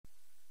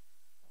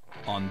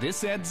On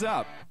this Heads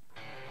Up,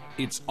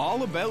 it's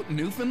all about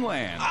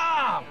Newfoundland.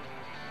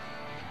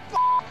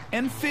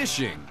 And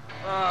fishing.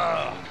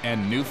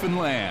 And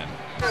Newfoundland.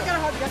 I'm gonna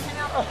hold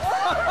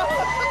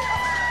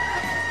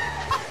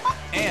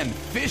you. And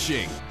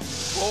fishing.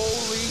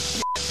 Holy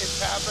shit,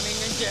 it's happening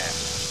again.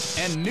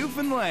 And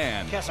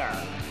Newfoundland. Yes,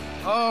 sir.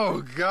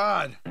 Oh,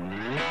 God.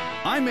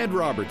 I'm Ed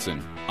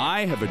Robertson.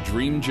 I have a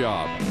dream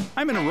job.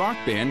 I'm in a rock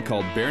band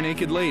called Bare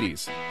Naked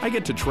Ladies. I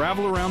get to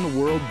travel around the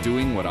world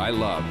doing what I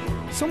love.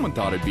 Someone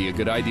thought it'd be a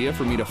good idea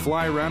for me to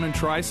fly around and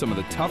try some of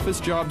the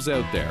toughest jobs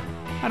out there.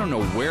 I don't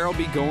know where I'll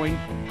be going,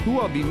 who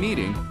I'll be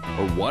meeting,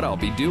 or what I'll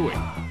be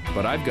doing.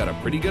 But I've got a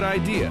pretty good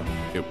idea.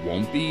 It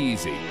won't be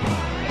easy.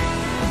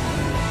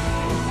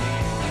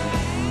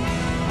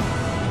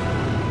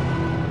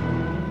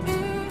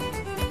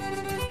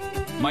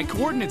 My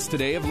coordinates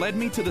today have led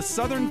me to the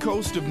southern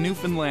coast of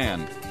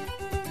Newfoundland.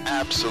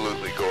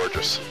 Absolutely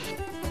gorgeous.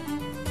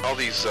 All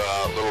these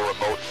little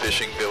remote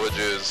fishing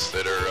villages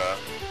that are,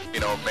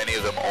 many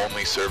of them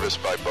only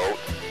serviced by boat.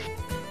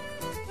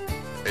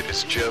 It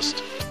is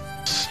just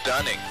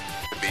stunning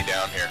to be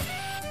down here.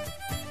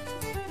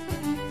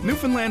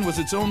 Newfoundland was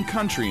its own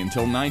country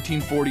until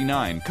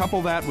 1949.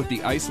 Couple that with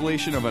the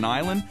isolation of an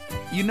island,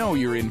 you know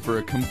you're in for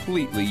a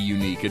completely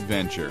unique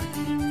adventure.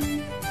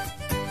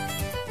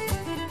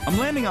 I'm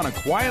landing on a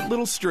quiet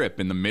little strip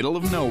in the middle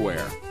of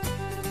nowhere.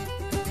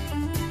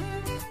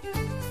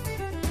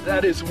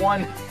 That is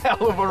one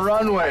hell of a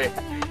runway.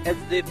 It's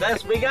the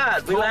best we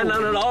got. We land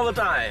on it all the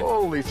time.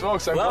 Holy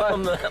smokes, I'm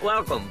Welcome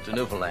glad. to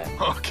Newfoundland.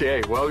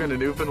 Okay, welcome to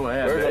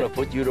Newfoundland. We're going to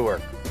put you to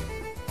work.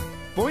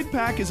 Boyd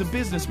Pack is a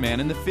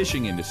businessman in the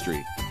fishing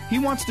industry. He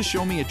wants to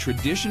show me a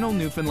traditional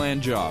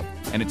Newfoundland job,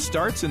 and it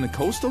starts in the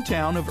coastal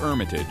town of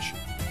Hermitage.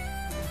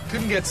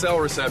 Couldn't get cell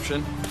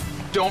reception.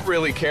 Don't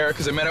really care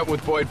because I met up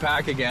with Boyd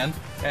Pack again,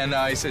 and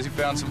he says he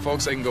found some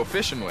folks I can go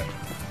fishing with.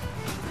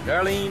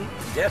 Darlene,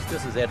 Jeff,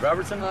 this is Ed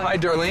Robertson. Hi,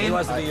 Darlene. He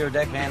wants to be your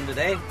deckhand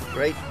today.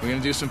 Great. We're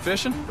going to do some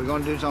fishing? We're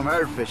going to do some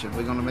hard fishing.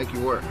 We're going to make you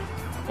work.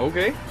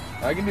 Okay,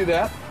 I can do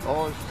that.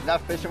 Oh, it's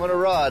not fishing with a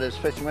rod, it's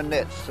fishing with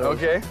nets. So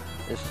Okay.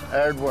 It's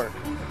hard work.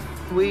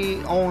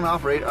 We own and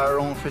operate our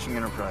own fishing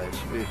enterprise.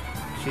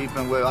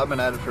 I've been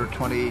at it for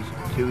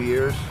 22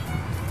 years.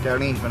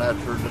 Darlene's been at it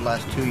for the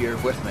last 2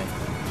 years with me.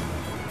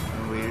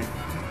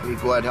 And we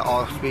go out to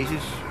all species,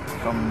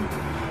 from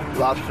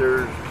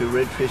lobster to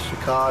redfish to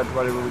cod,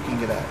 whatever we can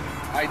get at.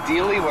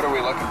 Ideally, what are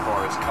we looking for?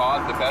 Is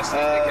cod the best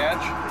thing to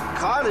catch?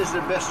 Cod is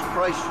the best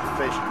price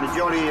fish.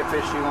 Majority of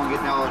fish you're going to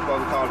get now is what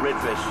we call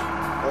redfish,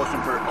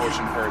 ocean perch.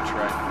 Ocean perch,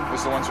 right.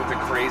 Those are the ones with the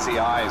crazy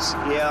eyes.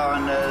 Yeah,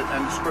 and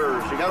the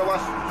spurs. You got to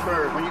watch the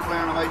spurs. When you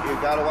clear them out, you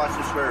got to watch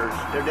the spurs.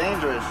 They're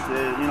dangerous.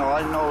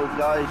 I know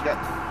guys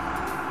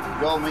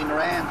drove them in their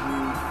hands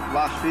and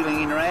lost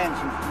feeling in their hands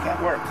and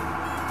can't work.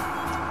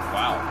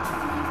 Wow.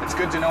 It's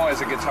good to know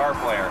as a guitar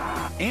player.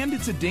 And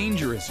it's a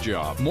dangerous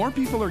job. More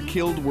people are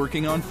killed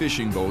working on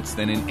fishing boats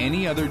than in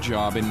any other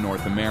job in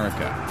North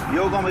America.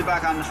 You're going to be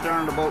back on the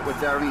stern of the boat with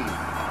Darlene.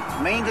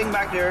 Main thing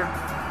back there,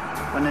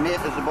 when the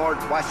net is aboard,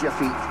 watch your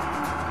feet.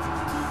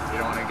 You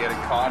don't want to get it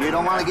caught. You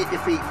don't want to get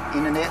your feet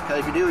in the net,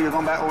 because if you do, you're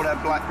going back over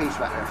that black piece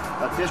back there.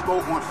 But this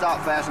boat won't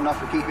stop fast enough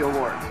to keep you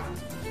aboard.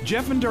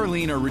 Jeff and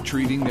Darlene are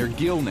retrieving their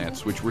gill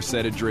nets, which were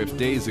set adrift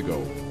days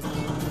ago.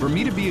 For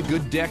me to be a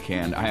good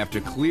deckhand, I have to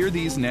clear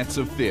these nets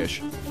of fish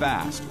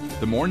fast.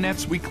 The more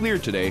nets we clear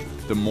today,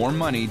 the more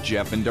money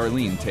Jeff and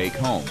Darlene take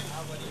home.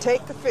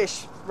 Take the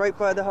fish right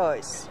by the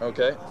eyes.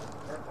 Okay.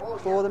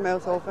 Pull the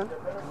mouth open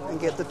and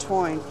get the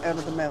twine out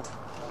of the mouth.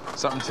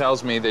 Something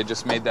tells me they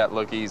just made that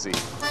look easy.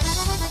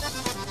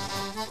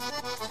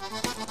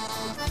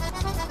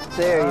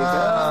 There you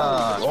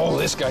go. Oh,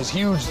 this guy's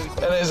huge,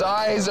 and his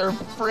eyes are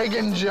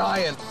friggin'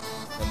 giant.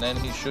 And then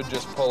he should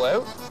just pull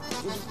out.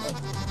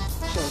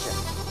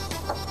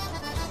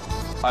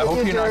 I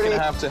hope you're not going to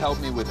have to help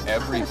me with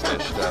every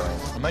fish,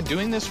 Darlene. Am I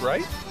doing this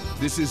right?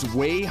 This is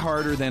way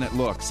harder than it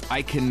looks.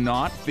 I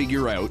cannot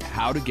figure out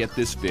how to get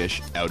this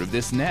fish out of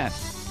this net.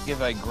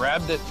 If I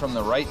grabbed it from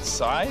the right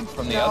side,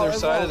 from the No, other it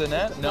side of the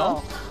won't. net?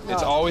 No, no.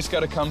 It's always got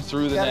to come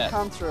through the Gotta net.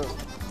 come through.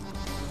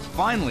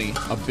 Finally,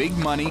 a big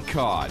money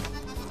cod.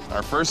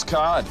 Our first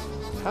cod.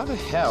 How the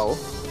hell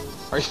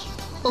are you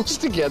supposed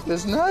to get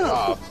this net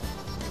off?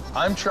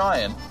 I'm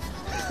trying.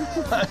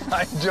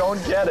 I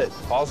don't get it.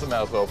 Pulls the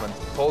mouth open,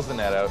 pulls the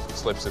net out,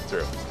 slips it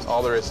through. That's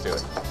all there is to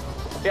it.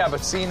 Yeah,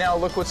 but see now,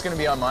 look what's going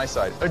to be on my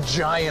side. A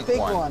giant Big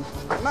one.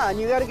 one. Man,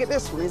 you gotta get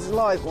this one. He's a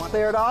live one.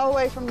 Clear it all the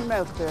way from the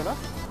mouth, clear it up.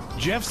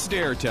 Jeff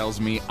Stair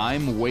tells me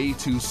I'm way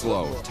too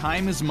slow.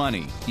 Time is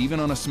money, even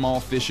on a small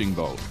fishing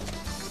boat.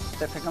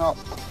 They're picking up.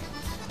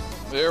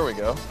 There we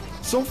go.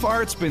 So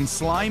far, it's been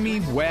slimy,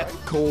 wet,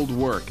 cold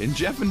work, and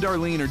Jeff and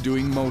Darlene are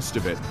doing most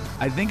of it.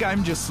 I think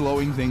I'm just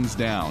slowing things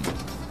down.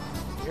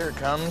 Here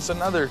comes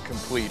another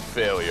complete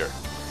failure.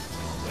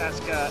 That's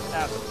got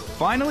happened.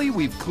 Finally,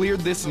 we've cleared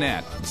this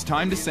net. It's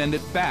time to send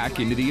it back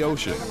into the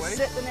ocean.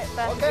 Sit the net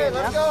back Okay, again,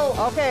 let's yeah? go.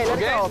 Okay, let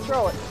Okay. it go.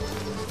 Throw it.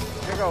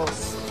 There it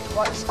goes.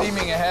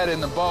 Steaming ahead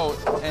in the boat,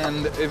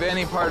 and if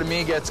any part of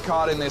me gets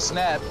caught in this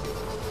net,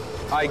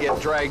 I get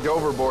dragged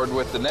overboard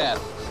with the net.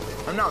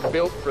 I'm not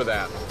built for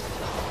that.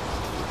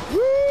 Woo!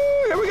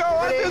 Here we go.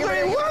 1, 2,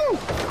 3. Woo!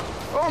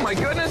 Oh my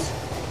goodness.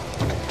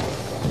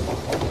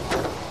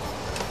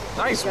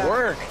 Nice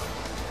work.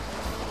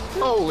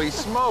 Holy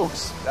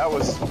smokes. That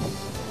was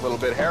a little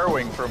bit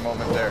harrowing for a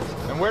moment there.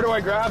 And where do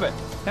I grab it?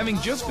 Having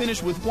just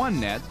finished with one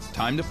net,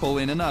 time to pull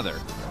in another.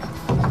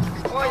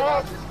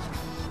 Oh.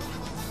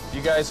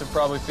 You guys have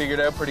probably figured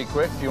out pretty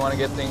quick. If you want to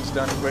get things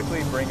done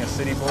quickly, bring a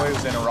city boy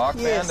who's in a rock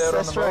band out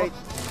on the boat. Right.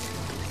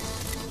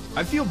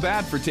 I feel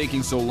bad for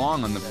taking so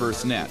long on the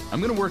first net. I'm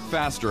going to work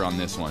faster on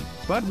this one.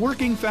 But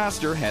working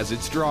faster has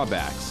its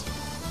drawbacks.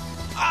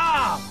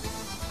 Ah!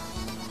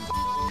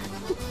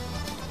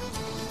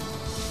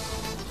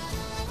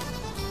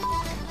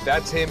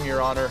 That's him,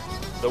 Your Honor.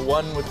 The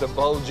one with the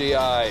bulgy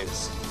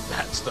eyes.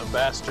 That's the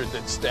bastard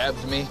that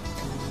stabbed me.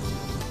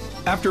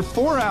 After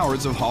 4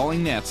 hours of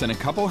hauling nets and a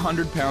couple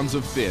 100 pounds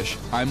of fish,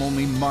 I'm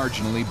only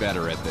marginally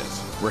better at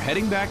this. We're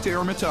heading back to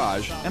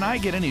Hermitage, and I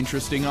get an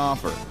interesting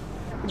offer.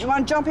 Do you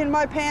want to jump in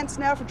my pants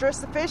now for dress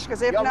the fish?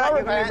 Because if not,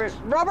 you're going to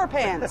be rubber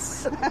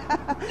pants.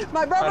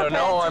 My rubber pants. I don't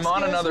know. I'm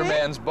on excuse another me.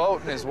 man's boat,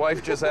 and his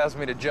wife just asked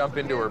me to jump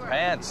into her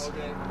pants.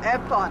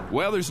 Have fun.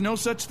 Well, there's no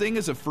such thing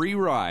as a free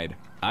ride.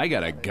 I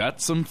gotta gut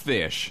some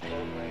fish.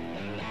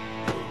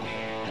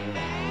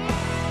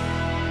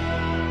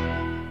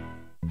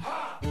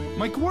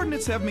 My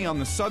coordinates have me on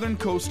the southern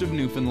coast of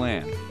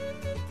Newfoundland.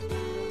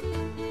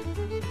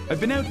 I've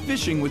been out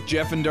fishing with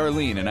Jeff and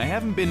Darlene, and I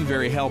haven't been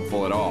very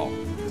helpful at all.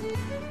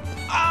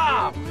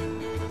 Ah!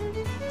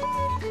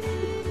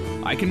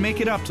 I can make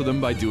it up to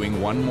them by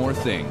doing one more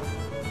thing.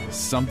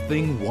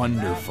 Something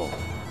wonderful.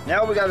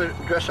 Now we got to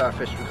dress our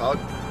fish, we call it.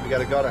 We got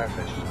to gut our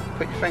fish.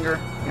 Put your finger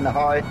in the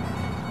high,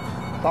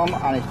 thumb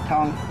on his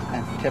tongue,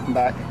 and tip him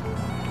back.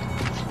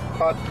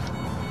 Cut.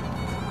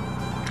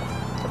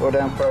 Go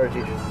down first,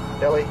 his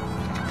belly.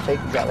 Take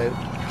the gut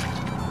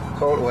out.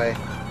 Throw it away.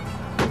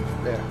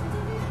 There.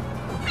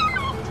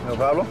 No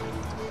problem?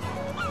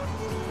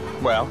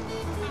 Well,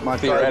 Want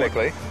to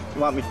theoretically.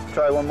 You want me to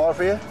try one more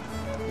for you?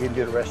 You can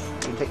do the rest.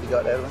 You can take the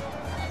gut out of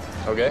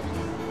it. Okay.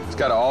 It's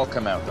got to all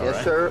come out, though, Yes,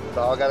 right? sir. It's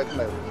all got to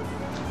come out.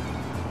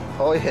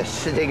 Oh,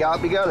 yes. They got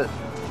to be gutted.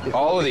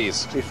 All of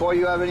these. Before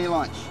you have any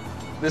lunch.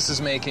 This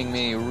is making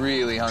me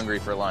really hungry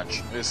for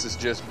lunch. This is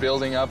just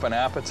building up an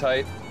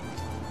appetite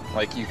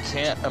like you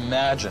can't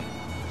imagine.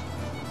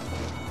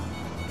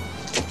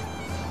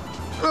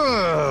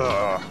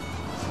 Ugh.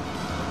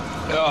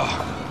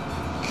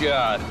 Oh,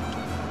 God.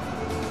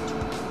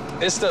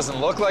 This doesn't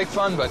look like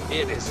fun, but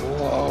it is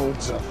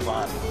loads of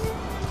fun.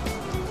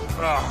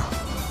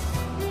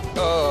 Oh,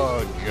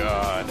 oh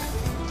God.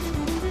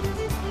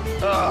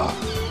 Oh.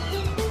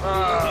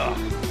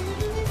 Oh.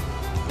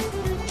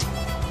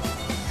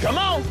 Come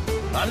on!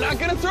 I'm not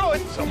gonna throw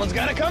it. Someone's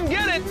gotta come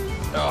get it.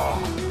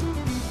 Oh.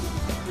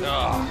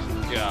 Oh,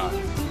 God.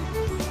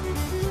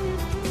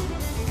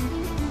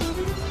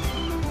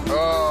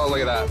 Oh, look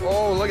at that.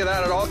 Oh, look at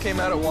that. It all came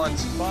out at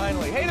once.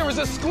 Finally. Hey, there was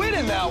a squid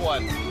in that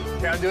one.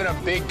 Okay, I'm doing a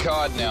big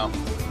cod now.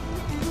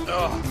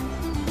 Oh.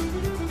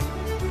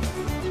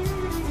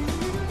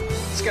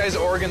 This guy's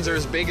organs are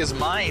as big as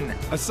mine.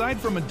 Aside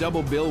from a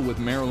double bill with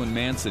Marilyn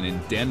Manson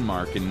in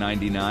Denmark in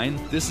 '99,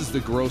 this is the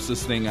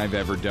grossest thing I've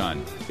ever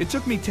done. It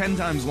took me 10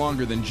 times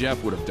longer than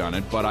Jeff would have done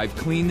it, but I've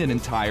cleaned an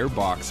entire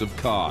box of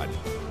cod.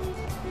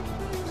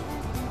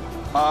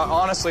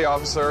 Honestly,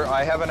 officer,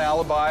 I have an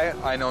alibi.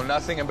 I know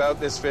nothing about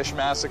this fish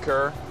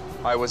massacre.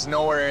 I was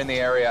nowhere in the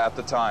area at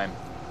the time.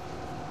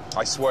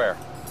 I swear.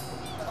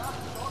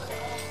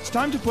 It's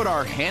time to put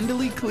our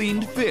handily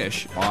cleaned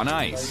fish on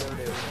ice.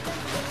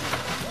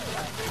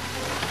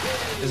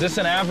 Is this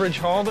an average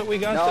haul that we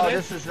got No, today?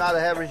 this is not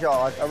an average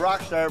haul. A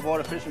rock star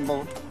aboard a fishing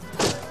boat.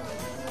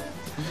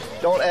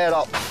 Don't add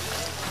up.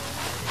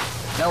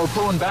 Now we're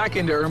pulling back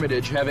into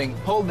Hermitage, having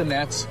pulled the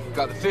nets,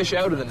 got the fish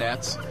out of the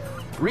nets,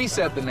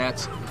 reset the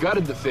nets,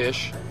 gutted the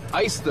fish,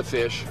 iced the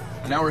fish.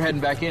 Now we're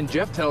heading back in.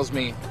 Jeff tells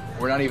me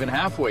we're not even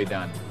halfway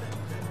done.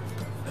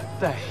 What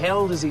the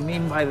hell does he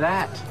mean by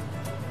that?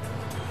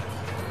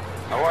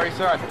 How are you,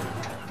 son?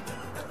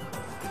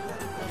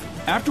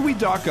 After we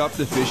dock up,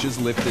 the fish is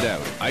lifted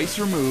out, ice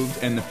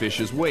removed, and the fish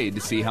is weighed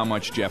to see how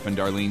much Jeff and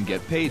Darlene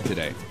get paid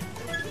today.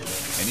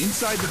 And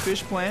inside the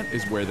fish plant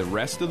is where the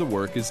rest of the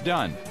work is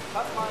done.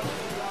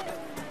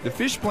 The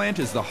fish plant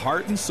is the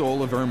heart and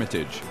soul of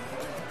Hermitage.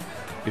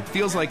 It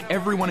feels like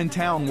everyone in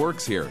town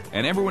works here,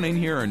 and everyone in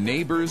here are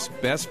neighbors,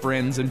 best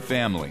friends, and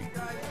family.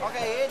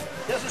 Okay, Ed,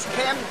 this is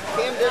Kim.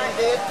 Kim, this is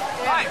Ed.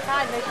 Hi.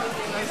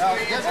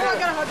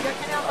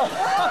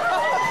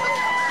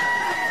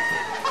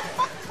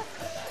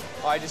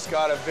 I just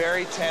got a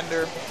very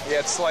tender,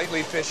 yet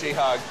slightly fishy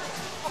hug.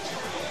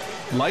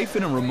 Life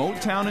in a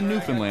remote town in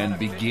Newfoundland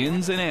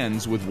begins and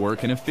ends with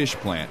work in a fish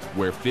plant,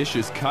 where fish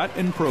is cut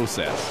and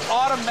processed.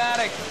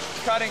 Automatic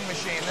cutting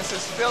machine. This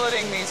is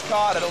filleting these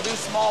cod. It'll do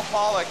small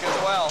pollock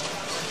as well.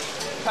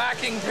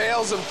 Packing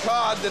pails of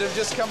cod that have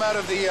just come out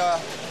of the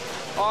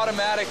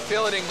automatic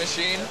filleting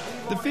machine.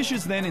 The fish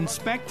is then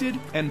inspected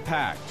and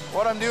packed.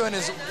 What I'm doing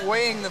is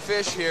weighing the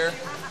fish here.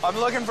 I'm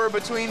looking for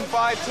between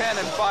 510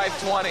 and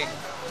 520.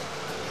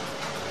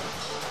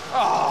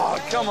 Oh,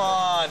 come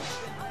on.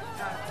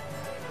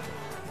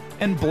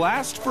 And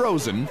blast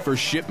frozen for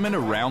shipment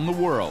around the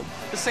world.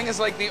 This thing is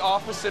like the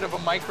opposite of a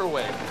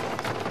microwave.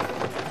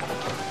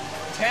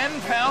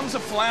 10 pounds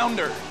of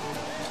flounder.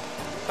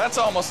 That's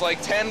almost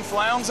like 10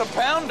 flounds a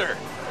pounder.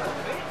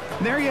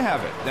 There you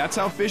have it. That's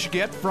how fish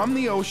get from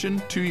the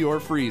ocean to your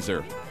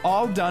freezer.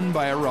 All done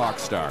by a rock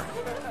star.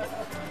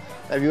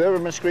 Have you ever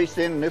been screeched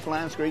in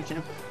Newfoundland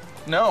screeching?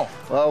 No.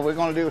 Well, we're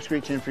going to do a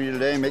screeching for you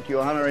today, make you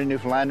a honorary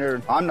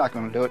Newfoundlander. I'm not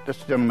going to do it. This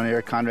gentleman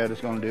here, Conrad,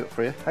 is going to do it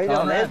for you. How you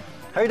doing, Ed?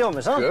 How you doing,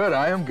 my son? Good,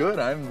 I am good.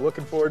 I'm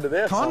looking forward to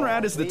this.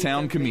 Conrad is the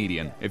town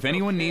comedian. If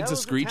anyone needs a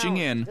screeching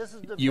in,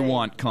 you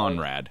want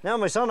Conrad. Now,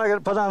 my son, I got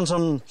to put on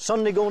some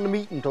Sunday going to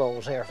meeting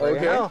clothes here for you.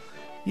 Now.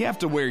 You have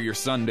to wear your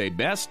Sunday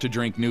best to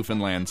drink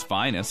Newfoundland's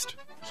finest.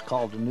 It's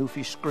called the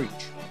Newfie Screech.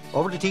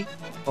 Over the teeth,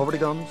 over the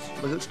gums,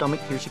 look at the stomach,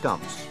 here she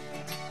comes.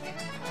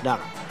 Down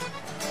her.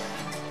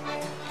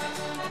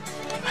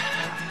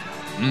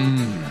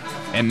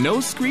 And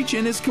no screech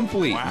in is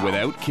complete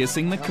without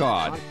kissing the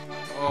cod.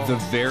 The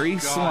very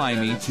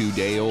slimy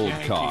 2-day-old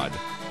cod.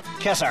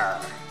 Kiss her.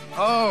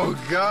 Oh,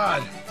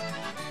 God.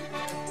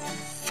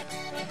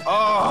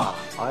 Oh.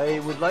 I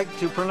would like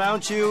to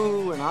pronounce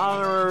you an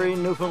honorary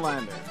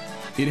Newfoundlander.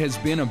 It has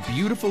been a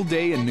beautiful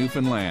day in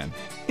Newfoundland,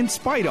 in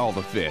spite all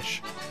the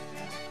fish.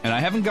 And I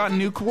haven't gotten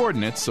new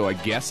coordinates, so I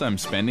guess I'm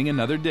spending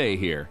another day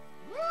here.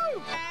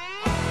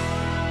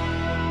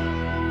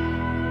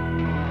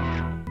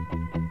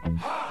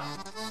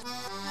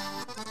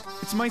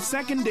 It's my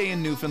second day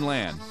in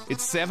Newfoundland.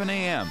 It's 7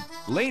 a.m.,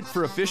 late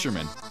for a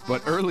fisherman,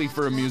 but early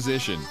for a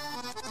musician.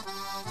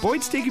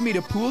 Boyd's taking me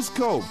to Pools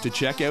Cove to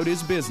check out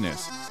his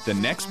business. The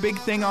next big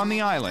thing on the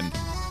island,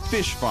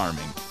 fish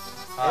farming.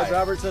 Ed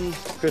Robertson,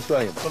 Chris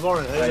Williams. Good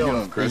morning. How you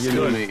doing? Chris? Good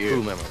to meet you.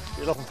 Cool memory.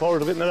 You're looking forward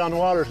to getting it on the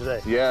water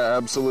today? Yeah,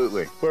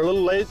 absolutely. We're a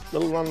little late, a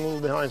little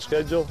behind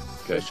schedule.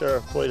 Okay. Fish are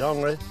quite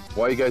hungry.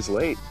 Why are you guys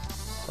late?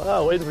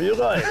 Ah, waiting for you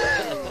guys.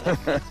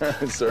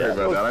 Sorry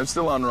about that. I'm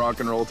still on rock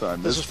and roll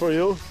time. This is for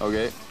you.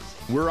 Okay.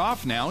 We're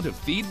off now to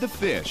feed the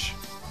fish.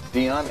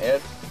 Dion,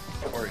 Ed,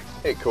 Corey.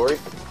 Hey, Corey.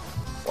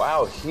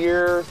 Wow,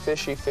 here,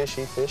 fishy,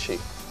 fishy, fishy.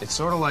 It's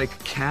sort of like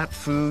cat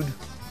food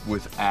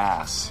with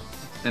ass,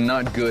 and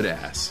not good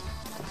ass.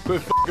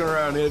 Quit f***ing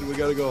around, Ed. We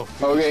gotta go.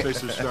 Okay. These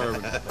fish are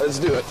starving. Let's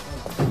do it.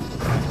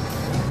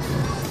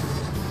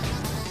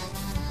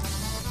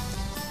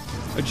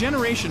 A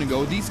generation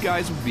ago, these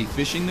guys would be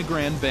fishing the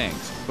Grand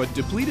Banks, but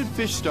depleted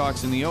fish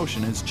stocks in the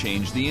ocean has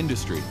changed the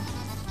industry.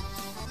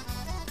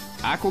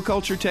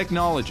 Aquaculture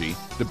technology,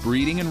 the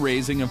breeding and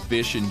raising of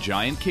fish in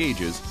giant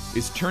cages,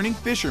 is turning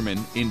fishermen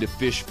into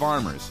fish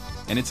farmers,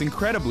 and it's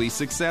incredibly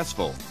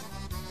successful.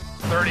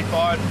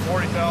 35 to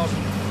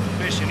 40,000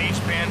 fish in each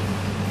pen.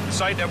 The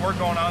site that we're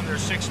going on,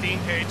 there's 16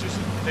 cages.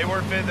 They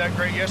weren't fed that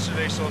great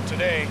yesterday, so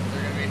today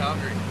They're going to be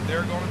hungry.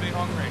 they're going to be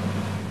hungry.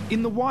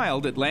 In the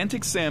wild,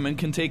 Atlantic salmon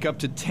can take up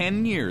to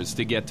 10 years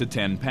to get to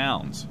 10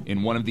 pounds.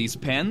 In one of these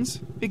pens,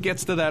 it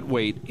gets to that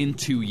weight in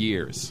 2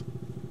 years.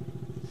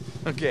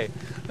 Okay,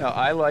 now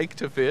I like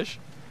to fish.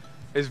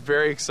 It's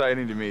very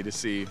exciting to me to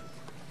see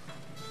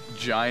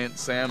giant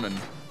salmon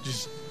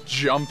just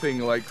jumping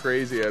like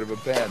crazy out of a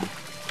pen.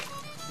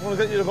 I want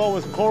to get you to go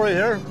with Corey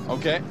here.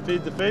 Okay,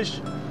 Feed the fish,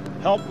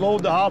 help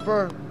load the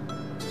hopper,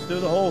 do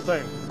the whole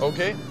thing.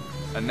 okay.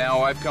 And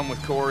now I've come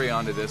with Corey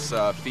onto this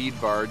feed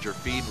barge or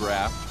feed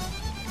raft,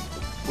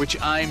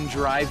 which I'm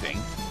driving.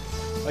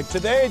 Like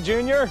today,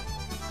 Junior.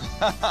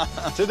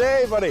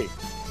 Today, buddy.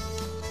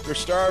 You're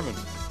starving.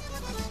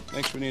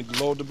 Next, we need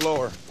to load the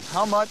blower.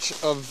 How much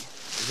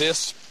of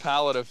this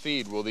pallet of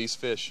feed will these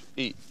fish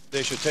eat?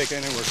 They should take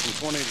anywhere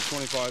from 20 to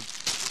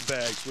 25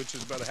 bags, which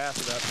is about half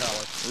of that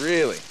pallet.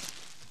 Really?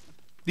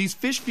 These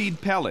fish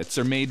feed pellets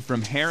are made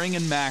from herring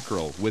and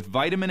mackerel with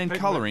vitamin and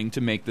coloring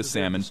to make the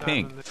salmon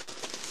pink.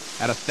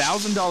 At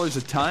 $1,000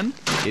 a ton,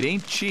 it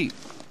ain't cheap.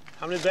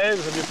 How many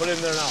bags have you put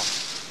in there now?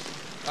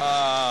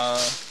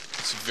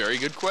 It's a very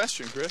good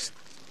question, Chris.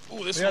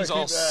 Oh, this We one's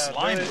gotta all keep,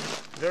 slimy.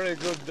 very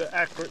good,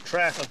 accurate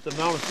track of the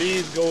amount of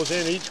feed goes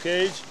in each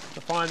cage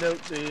to find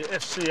out the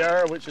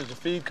FCR, which is the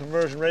feed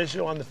conversion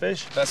ratio on the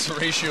fish. That's the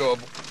ratio of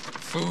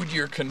food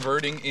you're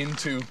converting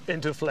into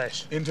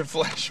flesh.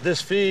 flesh.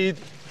 This feed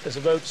is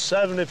about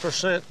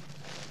 70%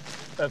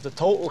 of the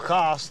total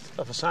cost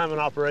of a salmon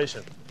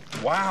operation.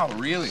 Wow,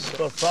 really?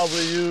 So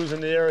probably use in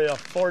the area of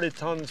 40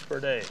 tons per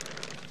day.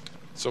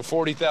 So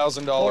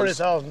 $40,000.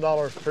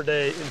 $40,000 per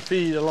day in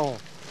feed alone.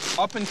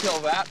 Up until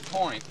that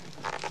point,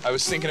 I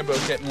was thinking about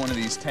getting one of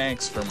these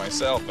tanks for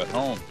myself at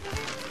home.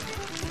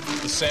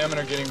 The salmon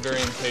are getting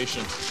very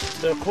impatient.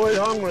 They're quite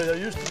hungry. They're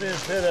used to being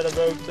fed at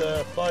about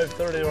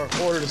 5:30 or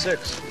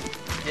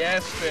 5:45.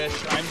 Yes, fish,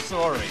 I'm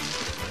sorry.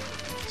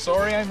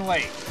 Sorry I'm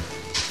late.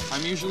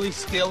 I'm usually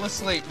still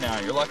asleep now.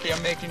 You're lucky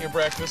I'm making your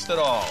breakfast at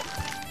all.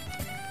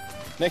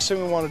 Next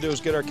thing we want to do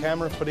is get our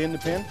camera put in the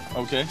pin.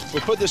 Okay. We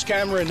put this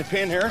camera in the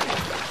pin here.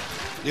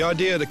 The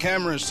idea of the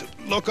camera is to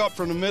look up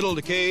from the middle of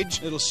the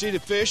cage. It'll see the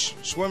fish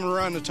swimming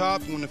around the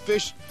top. And when the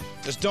fish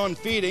is done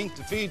feeding,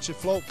 the feed should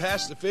float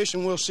past the fish,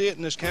 and we'll see it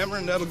in this camera,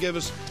 and that'll give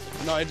us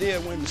an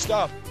idea when to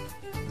stop.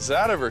 Is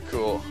that ever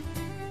cool?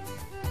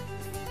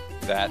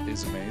 That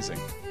is amazing.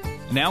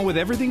 Now with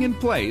everything in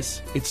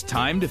place, it's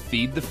time to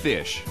feed the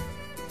fish.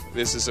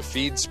 This is a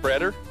feed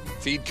spreader,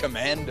 feed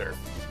commander.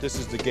 This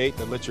is the gate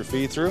that lets your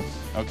feed through.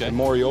 Okay. The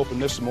more you open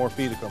this, the more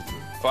feed will come through.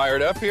 Fire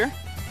it up here.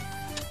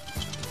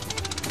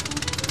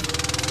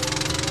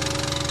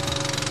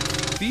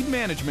 Feed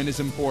management is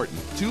important.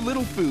 Too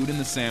little food and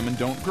the salmon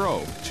don't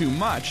grow. Too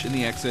much and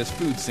the excess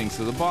food sinks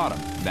to the bottom.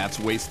 That's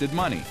wasted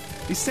money.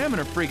 These salmon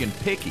are friggin'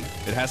 picky.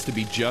 It has to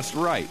be just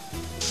right.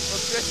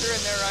 Those fish are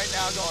in there right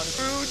now going,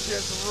 food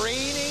just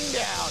raining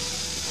down.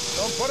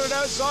 Don't put it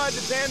outside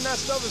the pen, that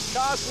stuff is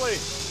costly.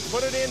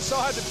 Put it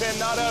inside the pen,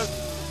 not out.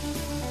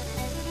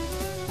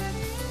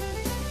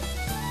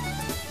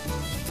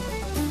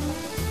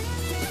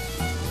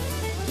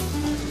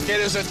 Okay,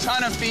 there's a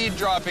ton of feed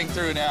dropping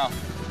through now.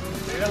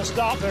 You gotta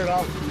stop there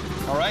now.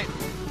 All right,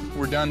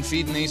 we're done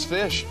feeding these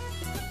fish.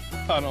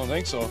 I don't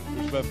think so.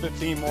 There's about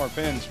 15 more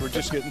pins. We're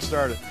just getting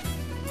started.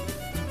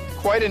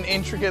 Quite an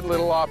intricate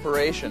little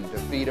operation to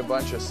feed a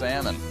bunch of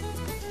salmon.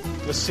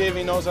 Let's see if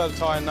he knows how to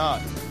tie a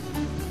knot.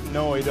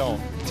 No, he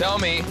don't. Tell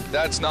me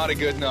that's not a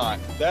good knot.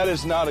 That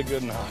is not a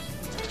good knot.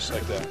 Just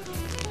like that.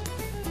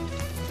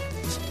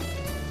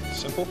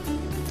 Simple?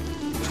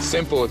 It's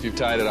simple if you've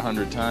tied it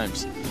 100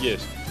 times.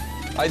 Yes.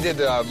 I did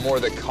more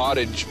the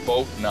cottage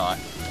boat knot.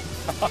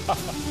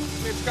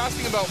 It's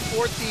costing about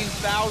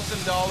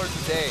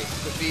 $14,000 a day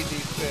to feed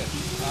these fish.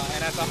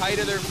 And at the height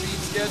of their feed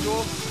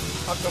schedule,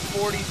 up to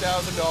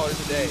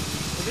 $40,000 a day.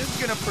 So this is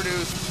going to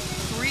produce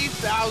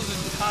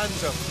 3,000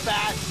 tons of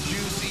fat,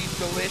 juicy,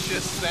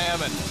 delicious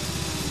salmon.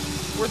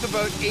 Worth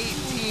about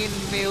 $18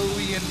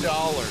 million.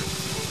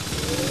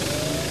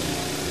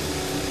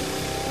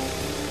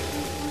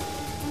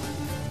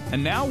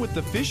 And now with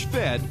the fish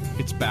fed,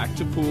 it's back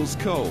to Pools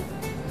Cove.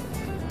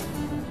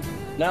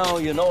 Now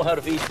you know how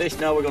to feed fish.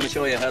 Now we're going to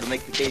show you how to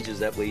make the cages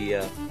that we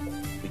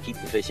keep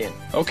the fish in.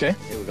 Okay.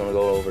 Here we're going to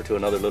go over to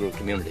another little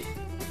community.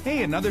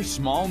 Hey, another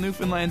small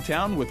Newfoundland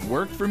town with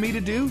work for me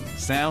to do?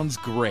 Sounds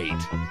great.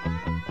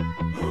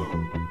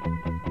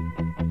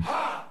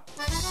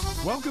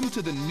 Welcome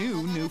to the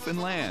new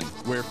Newfoundland,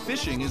 where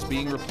fishing is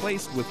being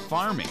replaced with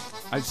farming.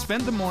 I've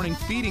spent the morning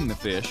feeding the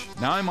fish.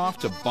 Now I'm off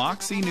to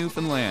Boxy,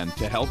 Newfoundland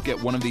to help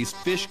get one of these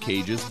fish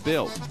cages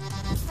built.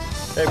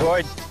 Hey,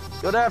 Boyd.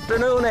 Good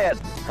afternoon, Ed.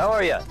 How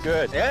are you?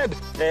 Good. Ed.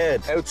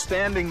 Ed.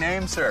 Outstanding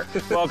name, sir.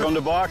 Welcome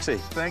to Boxy.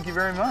 Thank you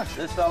very much.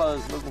 This fellow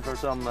is looking for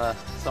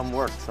some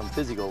work, some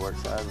physical work.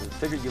 So I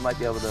figured you might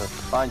be able to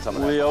find some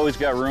of that. We always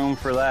got room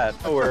for that.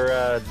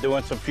 We're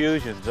doing some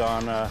fusions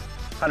on a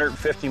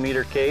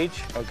 150-meter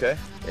cage. Okay.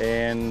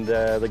 And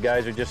the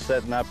guys are just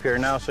setting up here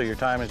now, so your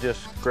time is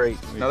just great.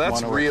 Now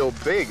that's real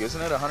big, isn't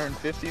it? A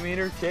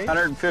 150-meter cage?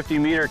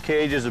 150-meter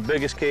cage is the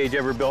biggest cage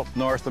ever built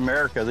in North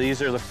America.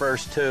 These are the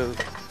first two.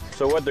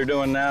 So what they're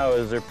doing now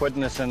is they're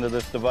putting this into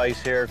this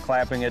device here,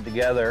 clamping it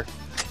together,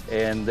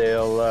 and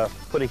they'll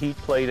put a heat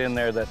plate in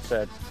there that's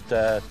at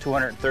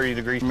 230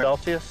 degrees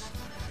Celsius.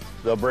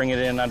 They'll bring it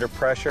in under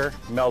pressure,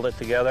 meld it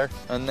together.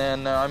 And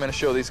then I'm going to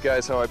show these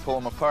guys how I pull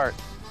them apart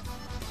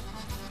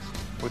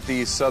with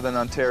these Southern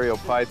Ontario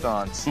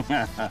pythons.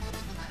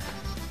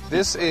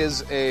 This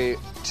is a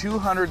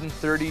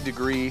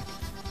 230-degree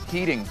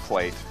heating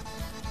plate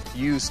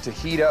used to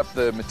heat up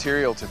the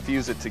material to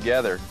fuse it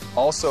together.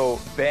 Also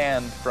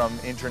banned from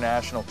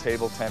international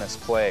table tennis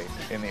play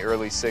in the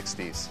early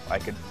 60s. I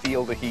could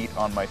feel the heat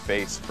on my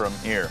face from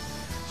here.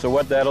 So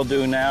what that'll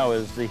do now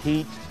is the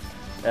heat,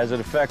 as it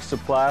affects the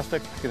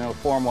plastic, it'll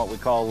form what we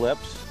call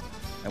lips.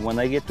 And when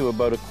they get to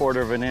about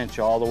 1/4 of an inch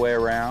all the way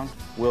around,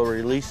 we'll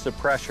release the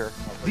pressure.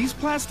 These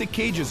plastic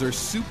cages are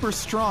super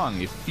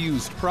strong if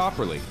fused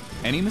properly.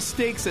 Any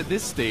mistakes at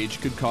this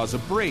stage could cause a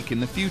break in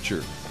the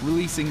future,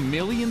 releasing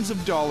millions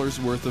of dollars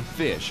worth of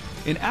fish.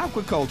 In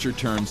aquaculture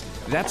terms,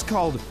 that's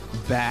called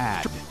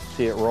bad.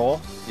 See it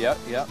roll? Yep,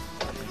 yep.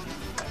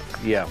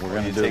 Yeah, we're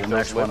going to do the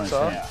next one.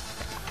 Yeah.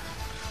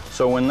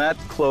 So when that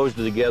closed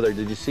together,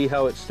 did you see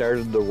how it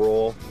started to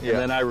roll? Yeah. And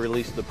then I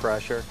released the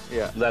pressure?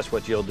 Yeah. That's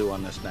what you'll do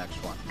on this next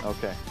one.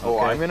 Okay. Oh,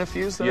 I'm going to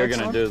fuse the You're next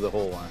going one? to do the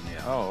whole one,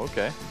 yeah. Oh,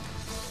 okay.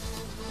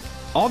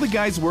 All the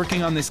guys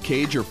working on this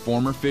cage are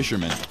former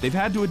fishermen. They've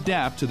had to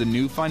adapt to the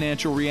new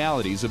financial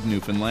realities of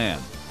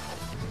Newfoundland.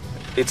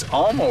 It's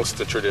almost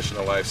a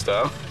traditional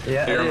lifestyle.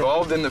 Yeah. You're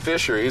involved in the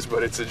fisheries,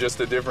 but it's just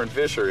a different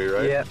fishery,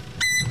 right? Yeah.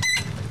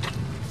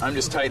 I'm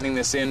just tightening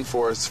this in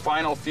for its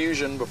final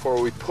fusion before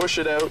we push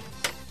it out.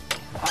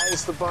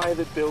 I's the buy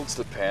that builds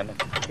the pen.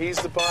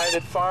 He's the buy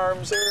that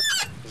farms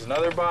her. There's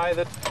another buy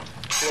that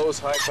blows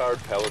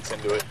high-powered pellets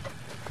into it.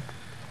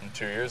 And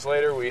 2 years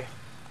later, we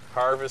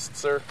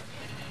harvest her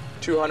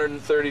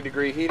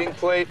 230-degree heating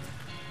plate.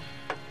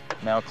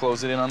 Now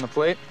close it in on the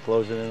plate.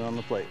 Close it in on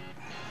the plate.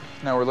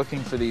 Now we're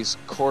looking for these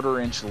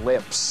 1/4-inch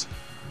lips.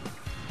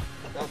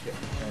 Okay.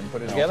 And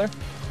put it together.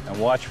 And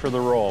watch for the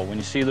roll. When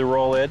you see the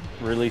roll, Ed,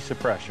 release the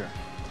pressure.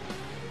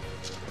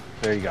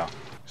 There you go.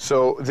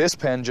 So this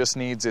pen just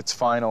needs its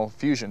final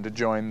fusion to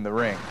join the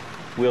ring.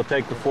 We'll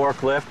take the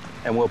forklift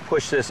and we'll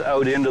push this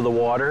out into the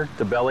water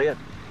to belly it,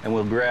 and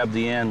we'll grab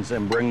the ends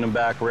and bring them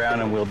back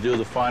around, and we'll do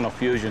the final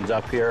fusions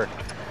up here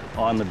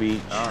on the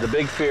beach. The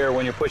big fear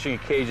when you're pushing a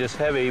cage this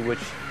heavy, which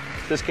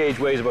this cage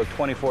weighs about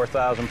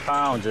 24,000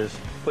 pounds, is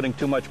putting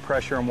too much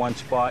pressure in one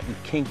spot and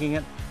kinking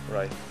it.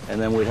 Right. And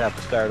then we'd have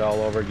to start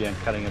all over again,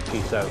 cutting a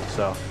piece out.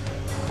 So.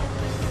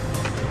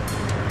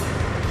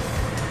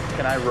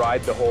 Can I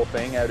ride the whole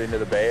thing out into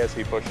the bay as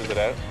he pushes it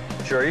out?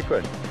 Sure, you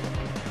could.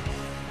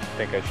 I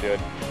think I should.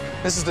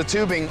 This is the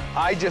tubing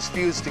I just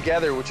fused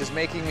together, which is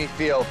making me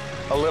feel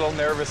a little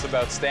nervous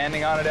about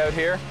standing on it out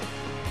here.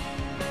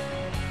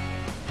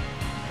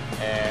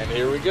 And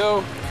here we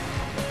go.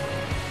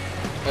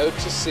 Out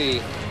to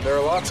sea. There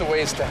are lots of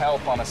ways to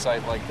help on a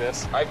site like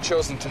this. I've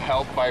chosen to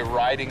help by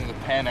riding the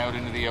pen out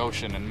into the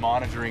ocean and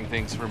monitoring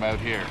things from out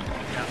here.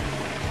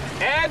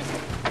 Ed,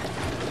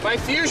 my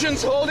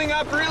fusion's holding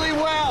up really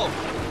well.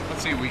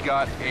 Let's see, we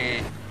got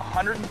a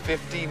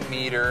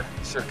 150-meter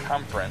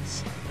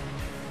circumference.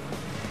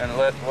 And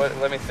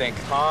let me think,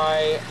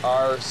 pi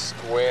r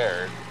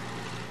squared.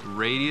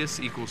 Radius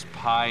equals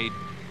pi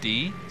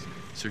d.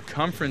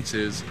 Circumference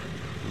is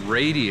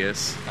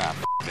radius.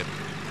 F it.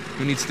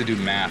 Who needs to do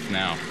math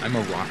now? I'm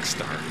a rock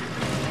star.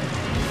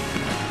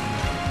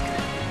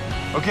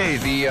 Okay,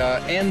 the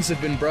ends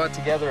have been brought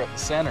together at the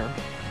center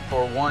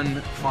for one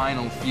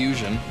final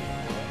fusion.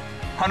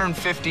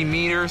 150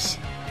 meters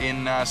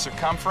in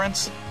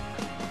circumference.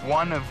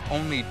 One of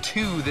only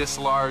two this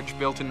large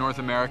built in North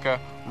America,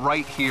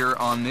 right here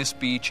on this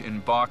beach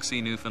in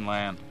Boxey,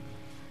 Newfoundland.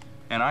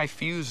 And I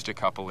fused a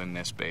couple in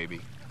this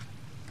baby.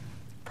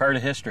 Part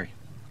of history.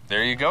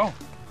 There you go.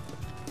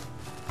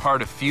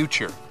 Part of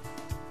future.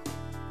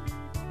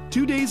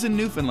 2 days in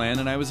Newfoundland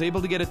and I was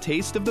able to get a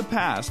taste of the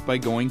past by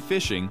going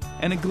fishing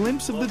and a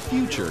glimpse of the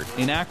future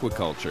in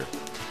aquaculture.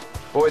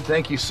 Boyd,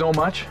 thank you so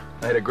much.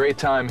 I had a great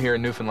time here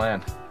in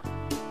Newfoundland.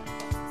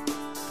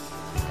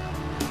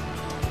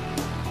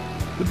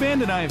 The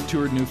band and I have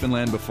toured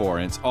Newfoundland before,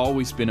 and it's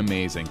always been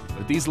amazing.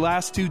 But these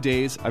last 2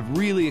 days, I've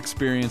really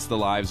experienced the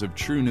lives of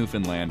true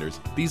Newfoundlanders.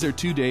 These are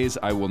 2 days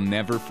I will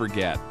never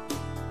forget.